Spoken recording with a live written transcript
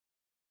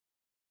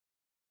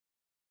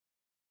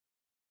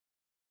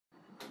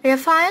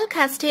Rafael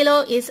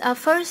Castillo is a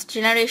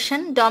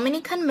first-generation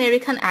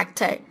Dominican-American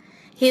actor.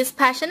 He is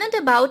passionate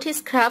about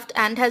his craft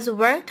and has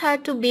worked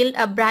hard to build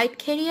a bright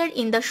career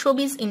in the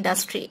showbiz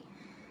industry.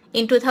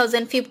 In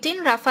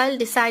 2015, Rafael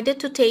decided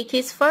to take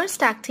his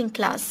first acting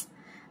class.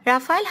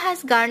 Rafael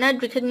has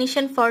garnered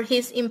recognition for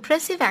his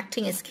impressive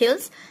acting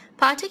skills,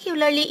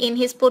 particularly in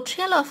his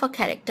portrayal of a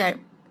character.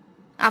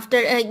 After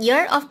a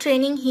year of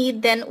training, he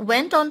then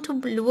went on to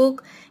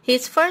book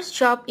his first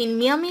job in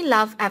Miami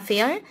Love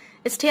Affair,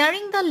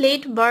 starring the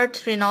late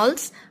Burt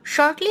Reynolds.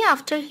 Shortly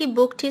after, he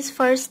booked his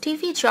first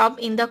TV job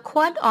in The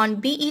Quad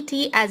on BET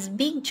as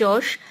Big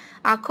Josh,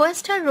 a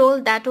co-star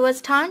role that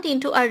was turned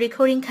into a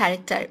recurring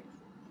character.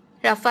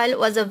 Rafael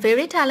was a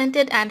very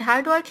talented and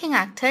hardworking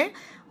actor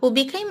who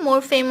became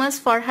more famous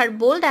for her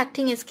bold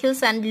acting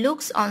skills and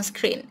looks on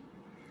screen.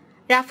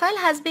 Rafael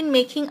has been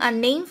making a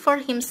name for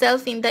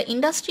himself in the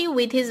industry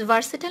with his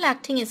versatile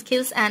acting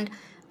skills and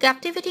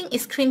captivating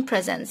screen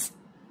presence.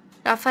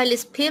 Rafael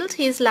spent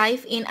his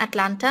life in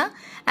Atlanta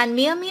and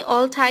Miami,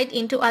 all tied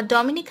into a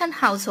Dominican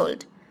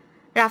household.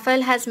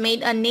 Rafael has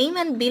made a name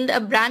and built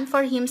a brand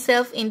for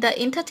himself in the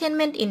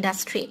entertainment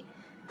industry.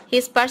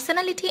 His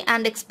personality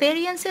and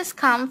experiences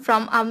come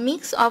from a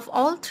mix of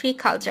all three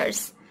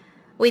cultures.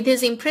 With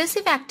his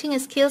impressive acting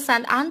skills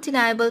and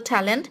undeniable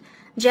talent,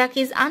 Jack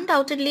is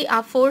undoubtedly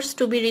a force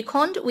to be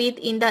reckoned with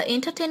in the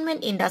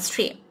entertainment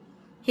industry.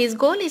 His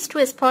goal is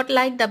to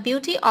spotlight the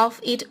beauty of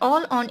it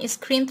all on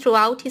screen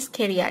throughout his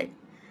career.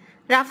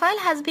 Rafael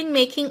has been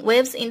making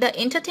waves in the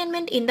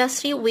entertainment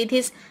industry with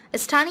his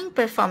stunning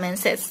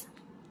performances.